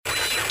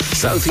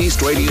South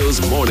East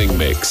Radio's morning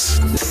mix.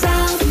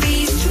 South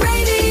East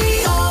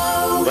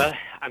Radio. Well,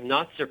 I'm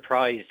not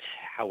surprised.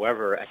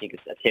 However, I think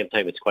at the same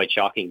time it's quite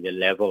shocking the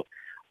level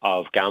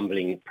of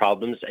gambling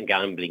problems and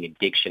gambling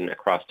addiction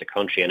across the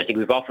country. And I think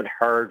we've often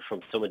heard from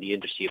some of the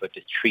industry about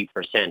this 3%.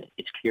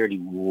 It's clearly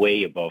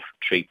way above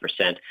 3%.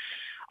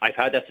 I've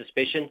had that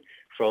suspicion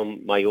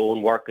from my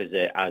own work as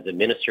a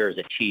minister, as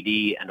a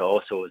TD, and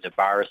also as a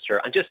barrister,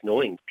 and just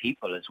knowing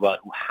people as well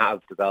who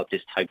have developed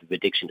this type of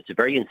addiction. It's a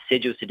very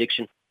insidious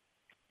addiction.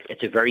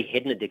 It's a very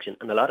hidden addiction,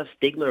 and a lot of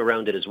stigma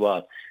around it as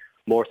well,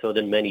 more so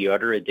than many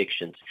other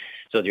addictions.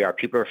 So there are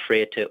people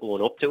afraid to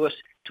own up to it,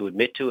 to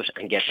admit to it,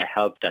 and get the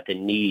help that they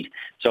need.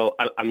 So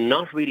I'm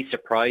not really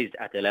surprised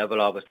at the level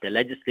of it. The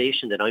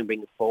legislation that I'm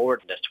bringing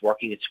forward that's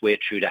working its way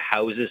through the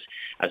houses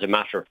as a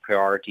matter of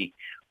priority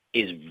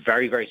is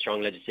very, very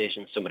strong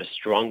legislation, some of the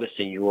strongest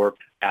in Europe.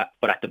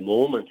 But at the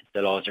moment,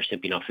 the laws are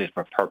simply not fit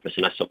for purpose,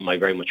 and that's something I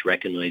very much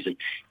recognise. And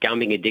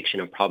gambling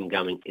addiction and problem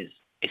gambling is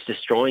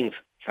destroying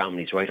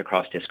families right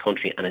across this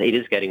country, and it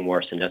is getting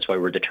worse, and that's why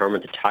we're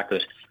determined to tackle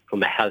it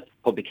from a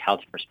public health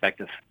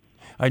perspective.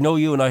 I know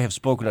you and I have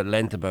spoken at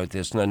length about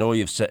this, and I know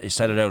you've set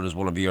it out as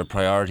one of your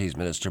priorities,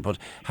 Minister, but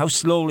how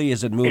slowly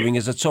is it moving?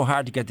 Is it so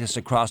hard to get this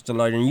across the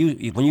line?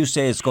 And when you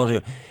say it's going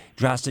to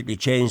drastically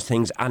change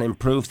things and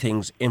improve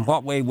things, in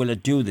what way will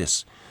it do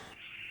this?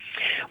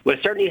 Well,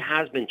 it certainly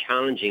has been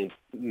challenging.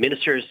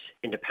 Ministers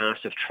in the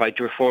past have tried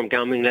to reform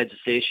gambling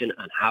legislation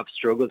and have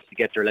struggled to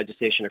get their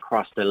legislation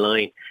across the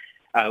line.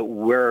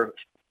 We're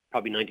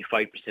probably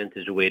 95%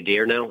 of the way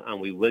there now, and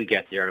we will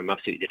get there. I'm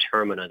absolutely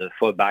determined, and the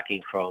full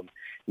backing from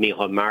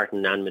Micheál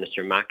Martin and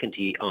Minister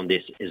McEntee on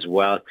this as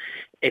well.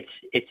 It's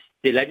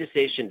the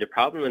legislation. The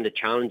problem and the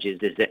challenge is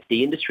that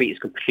the industry is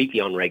completely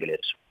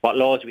unregulated. What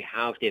laws we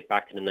have date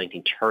back to the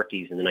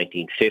 1930s and the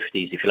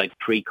 1950s, if you like,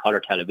 pre-colour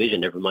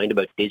television, never mind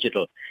about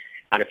digital.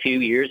 And a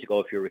few years ago,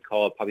 if you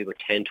recall, probably about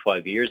 10,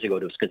 12 years ago,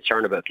 there was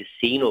concern about a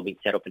casino being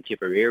set up in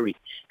Tipperary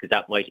because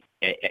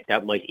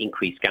that might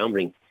increase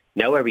gambling.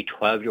 Now every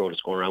 12-year-old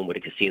is going around with a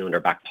casino in their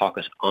back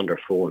pocket on their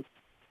phone.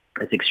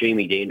 It's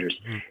extremely dangerous.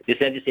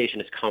 This legislation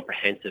is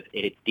comprehensive.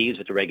 It deals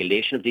with the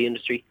regulation of the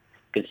industry,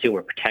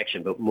 consumer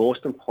protection, but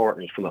most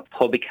importantly, from a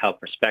public health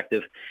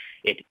perspective,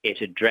 it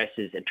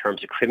addresses in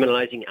terms of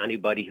criminalising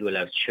anybody who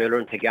allows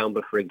children to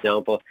gamble, for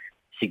example,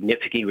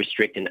 significantly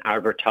restricting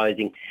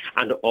advertising,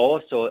 and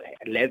also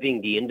levying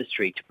the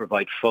industry to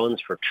provide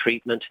funds for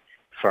treatment,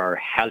 for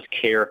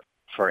healthcare,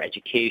 for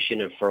education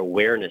and for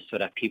awareness so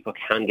that people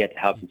can get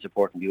help and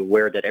support and be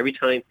aware that every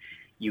time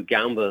you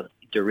gamble,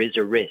 there is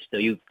a risk.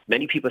 Now,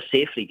 many people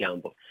safely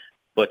gamble,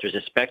 but there's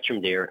a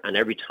spectrum there, and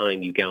every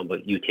time you gamble,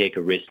 you take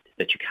a risk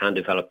that you can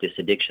develop this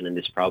addiction and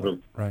this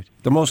problem. Right.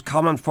 The most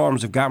common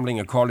forms of gambling,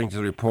 according to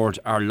the report,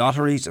 are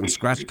lotteries and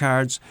scratch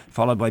cards,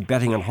 followed by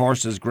betting on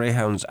horses,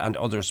 greyhounds and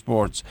other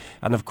sports.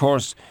 And of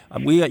course,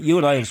 you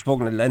and I have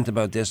spoken at length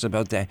about this,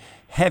 about the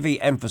heavy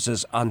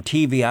emphasis on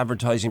TV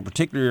advertising,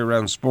 particularly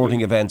around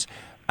sporting events.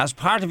 As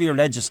part of your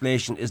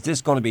legislation, is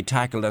this going to be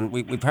tackled? And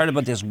we've heard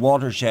about this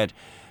watershed.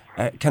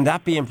 Can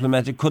that be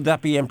implemented? Could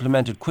that be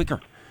implemented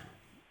quicker?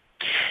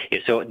 Yeah,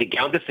 so the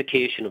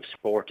gamification of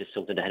sport is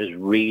something that has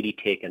really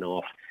taken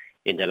off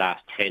in the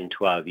last 10,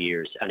 12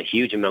 years. And a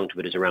huge amount of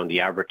it is around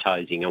the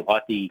advertising. And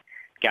what the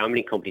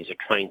gambling companies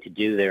are trying to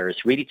do there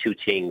is really two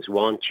things.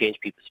 One, change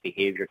people's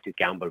behaviour to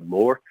gamble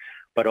more,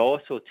 but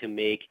also to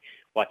make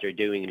what they're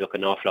doing look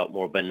an awful lot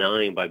more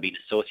benign by being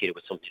associated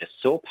with something that's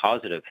so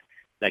positive,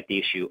 like the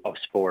issue of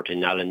sport.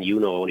 And Alan, you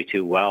know only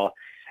too well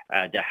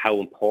how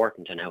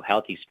important and how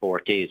healthy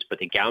sport is, but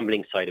the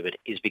gambling side of it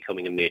is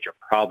becoming a major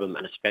problem,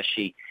 and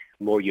especially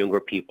more younger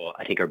people,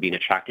 I think, are being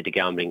attracted to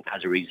gambling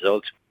as a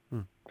result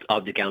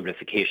of the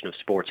gamification of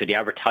sport. So the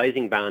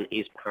advertising ban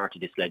is part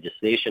of this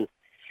legislation.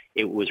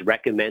 It was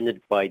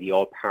recommended by the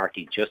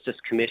All-Party Justice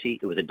Committee.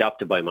 It was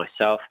adopted by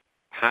myself,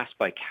 passed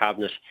by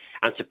Cabinet,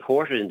 and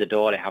supported in the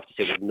Dáil, I have to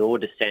say, with no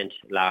dissent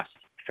last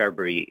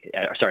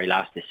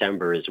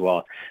December as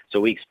well. So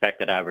we expect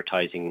that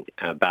advertising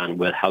ban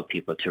will help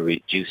people to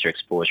reduce their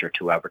exposure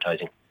to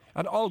advertising.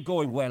 And all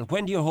going well,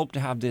 when do you hope to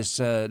have this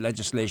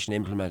legislation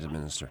implemented,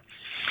 Minister?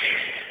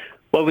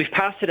 Well, we've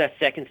passed it at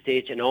second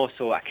stage and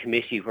also a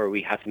committee where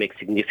we had to make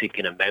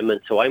significant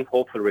amendments. So I'm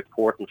hopeful the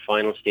report in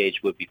final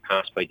stage will be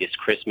passed by this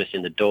Christmas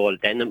in the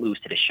Dáil. Then it moves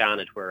to the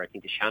Seanad, where I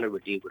think the Seanad will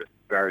deal with it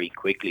very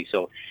quickly.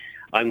 So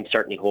I'm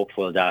certainly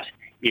hopeful that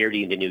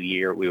early in the new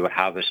year we will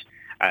have it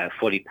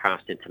fully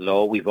passed into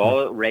law. We've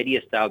already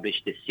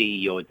established the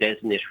CEO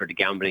designate for the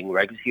Gambling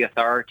Regulatory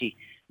Authority.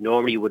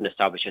 Normally you wouldn't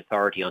establish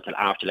authority until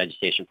after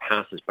legislation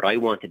passes, but I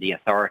wanted the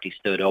authority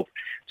stood up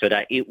so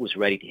that it was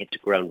ready to hit the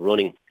ground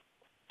running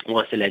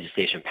once the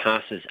legislation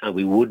passes, and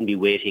we wouldn't be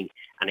waiting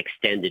an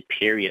extended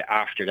period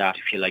after that,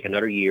 if you like,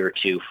 another year or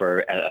two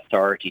for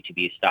authority to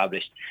be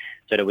established.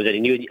 So there was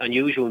an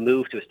unusual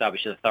move to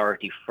establish an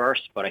authority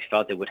first, but I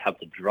felt it would help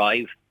to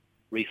drive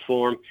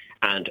reform,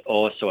 and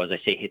also, as I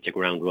say, hit the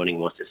ground running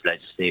once this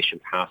legislation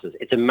passes.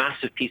 It's a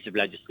massive piece of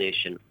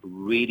legislation,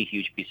 really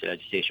huge piece of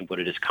legislation, but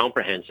it is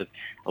comprehensive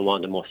and one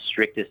of the most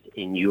strictest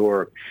in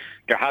Europe.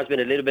 There has been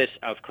a little bit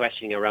of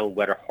questioning around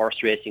whether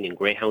horse racing and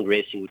greyhound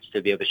racing would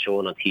still be able to show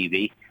on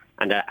TV,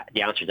 and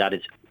the answer to that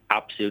is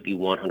absolutely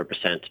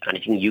 100%.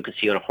 Anything you can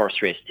see on a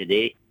horse race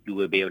today, you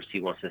will be able to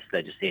see once this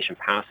legislation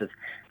passes.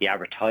 The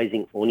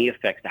advertising only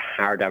affects the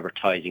hard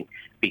advertising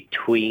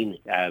between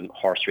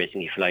horse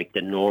racing, if you like,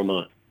 the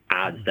normal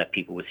ads that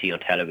people would see on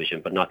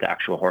television, but not the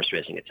actual horse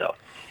racing itself.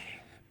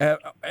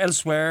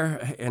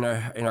 Elsewhere in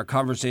our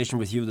conversation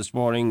with you this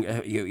morning,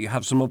 you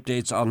have some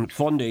updates on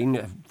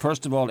funding.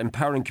 First of all,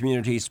 empowering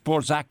communities,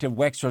 Sports Active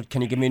Wexford.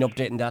 Can you give me an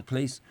update on that,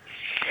 please?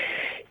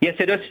 Yes,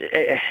 it is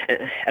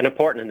an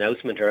important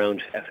announcement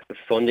around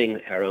funding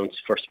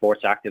for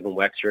Sports Active in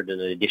Wexford, and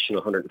an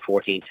additional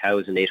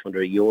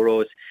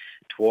 €114,800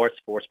 towards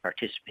sports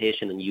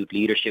participation and youth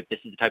leadership. This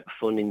is the type of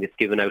funding that's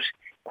given out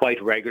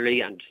quite regularly,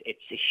 and it's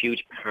a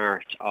huge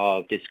part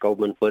of this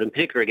government. But in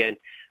particular, again,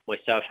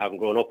 myself, having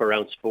grown up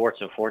around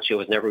sports, unfortunately I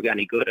was never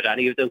any good at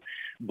any of them,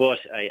 but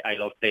I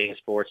love playing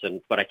sports,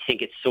 but I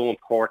think it's so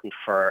important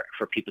for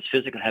people's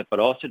physical health, but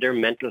also their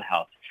mental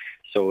health.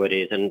 So it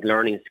is, and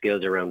learning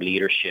skills around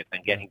leadership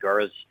and getting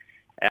girls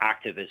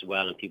active as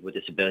well, and people with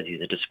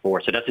disabilities into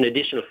sport. So that's an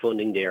additional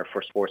funding there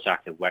for Sports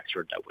Active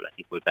Wexford that I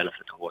think will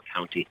benefit the whole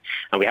county.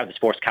 And we have the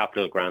Sports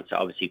Capital grants. So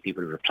obviously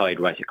people have applied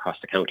right across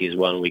the county as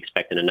well, and we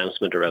expect an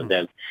announcement around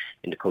them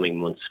in the coming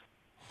months.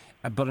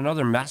 But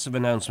another massive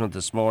announcement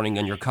this morning,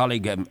 and your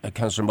colleague,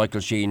 Councillor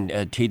Michael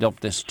Sheehan, teed up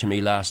this to me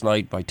last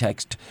night by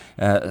text,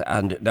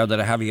 and now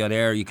that I have you on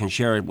air, you can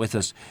share it with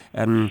us.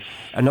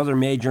 Another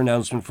major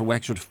announcement for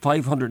Wexford,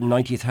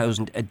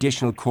 590,000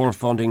 additional core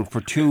funding for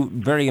two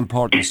very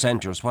important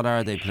centres. What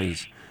are they,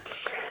 please?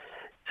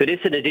 So this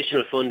is an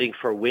additional funding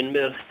for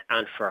Windmill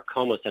and for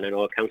Commas, and I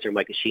know Councillor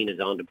Michael Sheehan is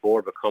on the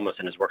board with Commas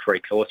and has worked very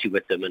closely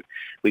with them, and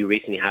we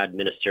recently had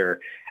Minister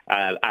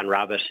Anne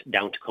Rabbitte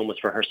down to Commas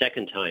for her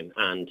second time,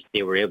 and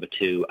they were able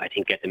to, I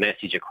think, get the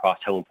message across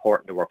how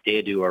important the work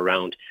they do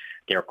around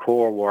their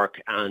core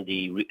work and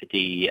the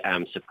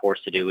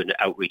supports to do and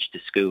outreach to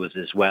schools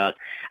as well.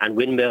 And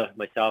Windmill,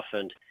 myself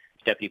and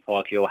Deputy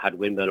Paul Keogh had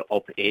Windmill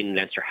up in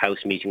Leinster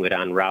House meeting with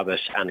Anne Rabbitte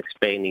and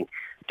explaining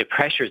the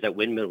pressures that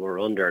Windmill were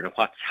under. And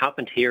what's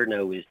happened here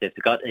now is that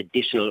they've got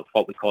additional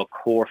what we call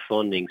core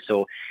funding.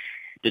 So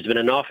there's been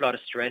an awful lot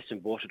of stress in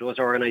both of those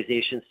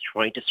organisations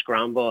trying to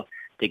scramble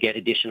to get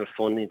additional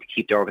funding to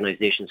keep the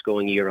organisations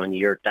going year on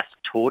year. That's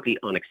totally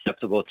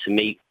unacceptable to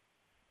me.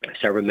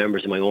 Several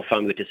members of my own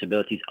family with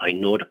disabilities, I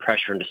know the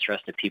pressure and the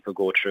stress that people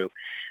go through.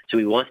 So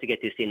we want to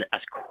get this in as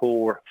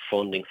core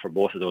funding for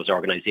both of those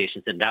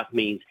organisations, and that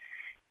means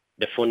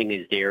the funding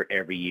is there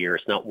every year.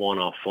 It's not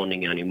one-off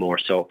funding anymore.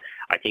 So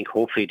I think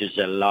hopefully there's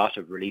a lot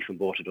of relief in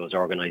both of those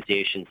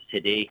organisations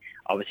today.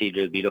 Obviously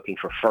they'll be looking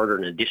for further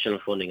and additional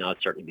funding. I'll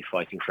certainly be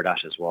fighting for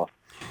that as well.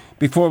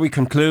 Before we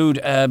conclude,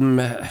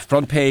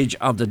 front page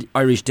of the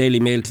Irish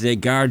Daily Mail today,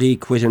 Gardaí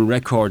quit in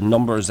record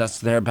numbers. That's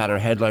their banner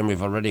headline.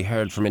 We've already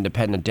heard from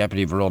Independent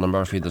Deputy Verona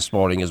Murphy this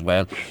morning as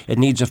well. It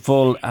needs a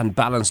full and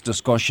balanced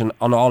discussion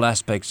on all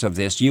aspects of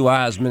this. You,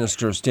 as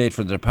Minister of State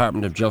for the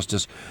Department of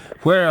Justice,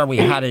 where are we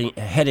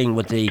heading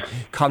with the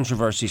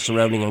controversy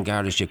surrounding An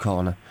Garda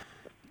Síochána?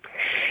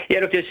 Yeah,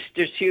 look,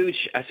 there's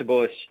huge, I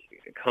suppose,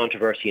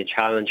 controversy and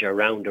challenge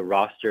around the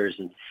rosters.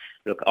 And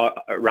look,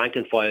 rank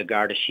and file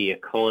Garda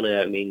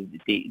Síochána, I mean,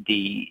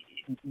 they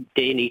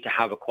need to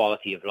have a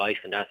quality of life,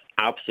 and that's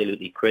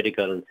absolutely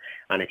critical.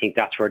 And I think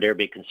that's where their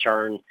big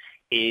concern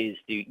is.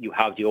 You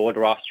have the old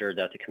roster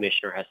that the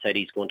Commissioner has said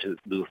he's going to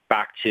move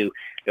back to.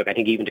 Look, I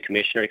think even the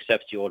Commissioner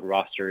accepts the old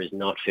roster is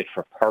not fit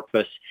for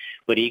purpose,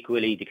 but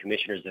equally the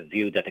Commissioners have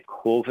viewed that the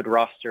COVID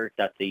roster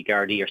that the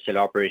Gardaí are still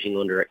operating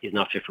under is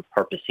not fit for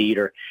purpose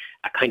either.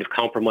 A kind of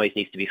compromise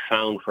needs to be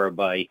found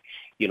whereby,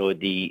 you know,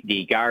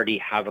 the Gardaí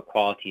have a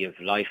quality of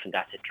life and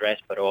that's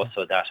addressed, but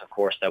also that, of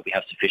course, that we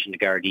have sufficient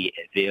Gardaí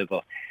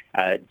available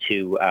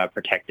to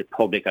protect the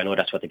public. I know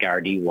that's what the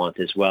Gardaí want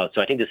as well.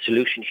 So I think the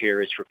solution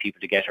here is for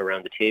people to get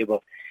around the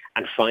table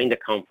and find a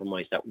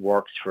compromise that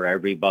works for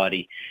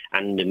everybody.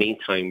 And in the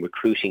meantime,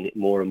 recruiting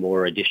more and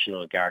more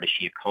additional Garda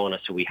Síochána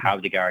so we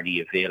have the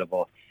Gardaí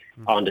available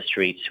on the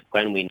streets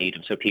when we need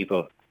them so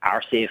people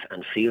are safe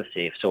and feel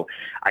safe. So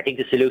I think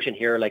the solution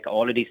here, like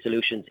all of these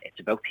solutions, it's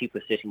about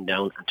people sitting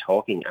down and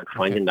talking and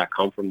finding that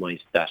compromise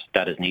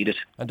that is needed.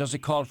 And does it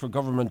call for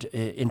government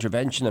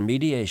intervention and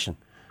mediation?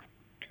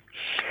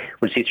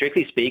 Well, see,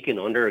 strictly speaking,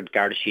 under the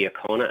Garda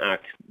Síochána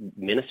Act,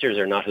 ministers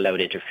are not allowed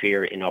to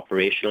interfere in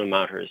operational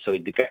matters. So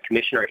the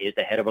Commissioner is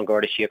the head of An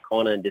Garda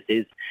Síochána, and this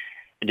is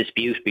a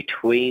dispute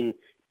between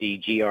the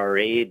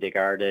GRA, the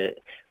Garda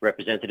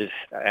representative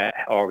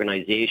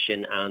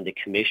organisation, and the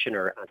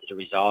Commissioner, and to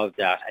resolve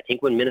that. I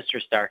think when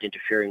ministers start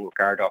interfering with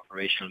Garda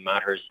operational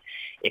matters,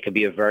 it can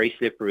be a very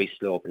slippery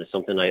slope, and it's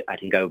something I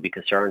think I would be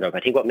concerned of. I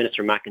think what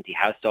Minister McEntee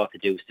has sought to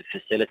do is to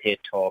facilitate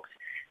talks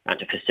and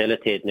to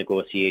facilitate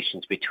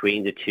negotiations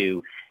between the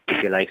two,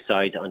 if you like,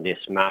 sides on this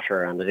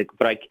matter.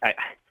 But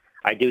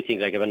I do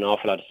think I have an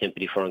awful lot of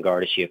sympathy for An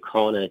Garda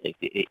Síochána. I think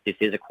this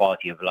is a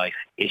quality of life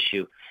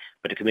issue,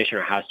 but the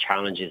Commissioner has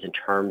challenges in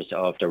terms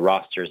of the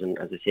rosters, and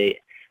as I say,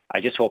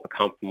 I just hope a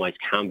compromise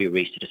can be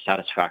reached to the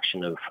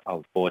satisfaction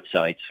of both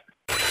sides.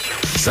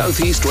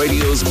 Southeast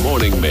Radio's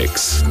morning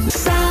mix.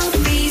 South